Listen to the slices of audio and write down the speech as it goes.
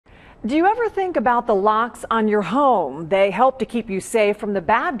Do you ever think about the locks on your home? They help to keep you safe from the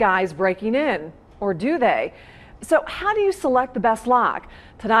bad guys breaking in, or do they? So how do you select the best lock?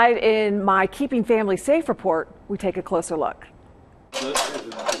 Tonight in my Keeping Families Safe report, we take a closer look.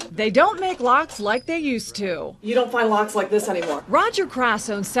 They don't make locks like they used to. You don't find locks like this anymore. Roger Crass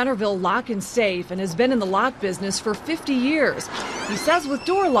owns Centerville Lock and Safe and has been in the lock business for 50 years. He says with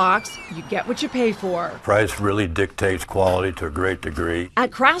door locks, you get what you pay for. Price really dictates quality to a great degree.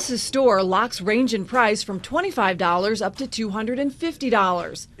 At Crass's store, locks range in price from $25 up to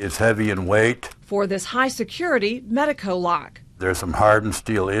 $250. It's heavy in weight. For this high security Medico lock. There's some hardened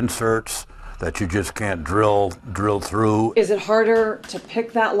steel inserts that you just can't drill through. Is it harder to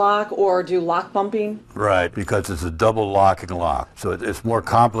pick that lock or do lock bumping? Right, because it's a double locking lock. So it's more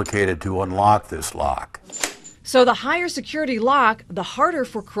complicated to unlock this lock. So the higher security lock, the harder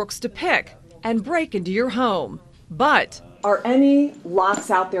for crooks to pick and break into your home. But are any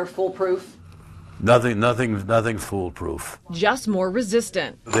locks out there foolproof? Nothing's foolproof. Just more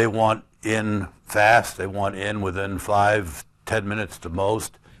resistant. They want in fast. They want in within 5-10 minutes to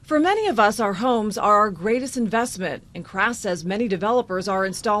most. For many of us, our homes are our greatest investment, and Crass says many developers are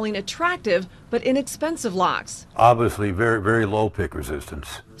installing attractive but inexpensive locks. Obviously, very, very low pick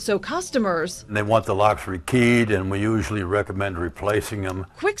resistance. So customers, they want the locks rekeyed, and we usually recommend replacing them.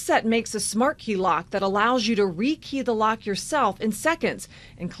 Kwikset makes a smart key lock that allows you to rekey the lock yourself in seconds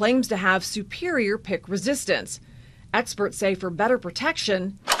and claims to have superior pick resistance. Experts say for better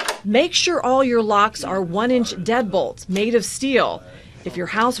protection, make sure all your locks are 1-inch deadbolts made of steel. If your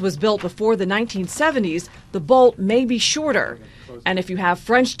house was built before the 1970s, the bolt may be shorter. And if you have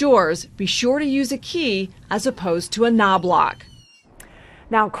French doors, be sure to use a key as opposed to a knob lock.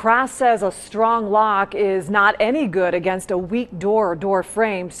 Now, Crass says a strong lock is not any good against a weak door or door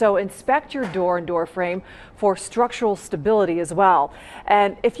frame, so inspect your door and door frame for structural stability as well.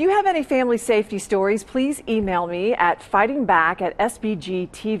 And if you have any family safety stories, please email me at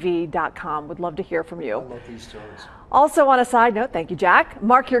fightingback@sbgtv.com. Would love to hear from you. I love these stories. Also, on a side note, thank you, Jack.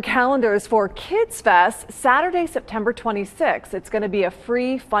 Mark your calendars for Kids Fest, Saturday, September 26th. It's going to be a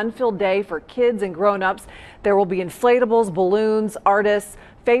free, fun-filled day for kids and grown-ups. There will be inflatables, balloons, artists,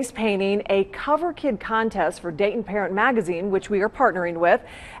 face painting, a cover kid contest for Dayton Parent Magazine, which we are partnering with,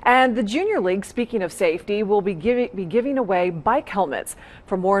 and the Junior League, speaking of safety, will be giving away bike helmets.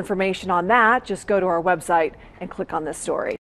 For more information on that, just go to our website and click on this story.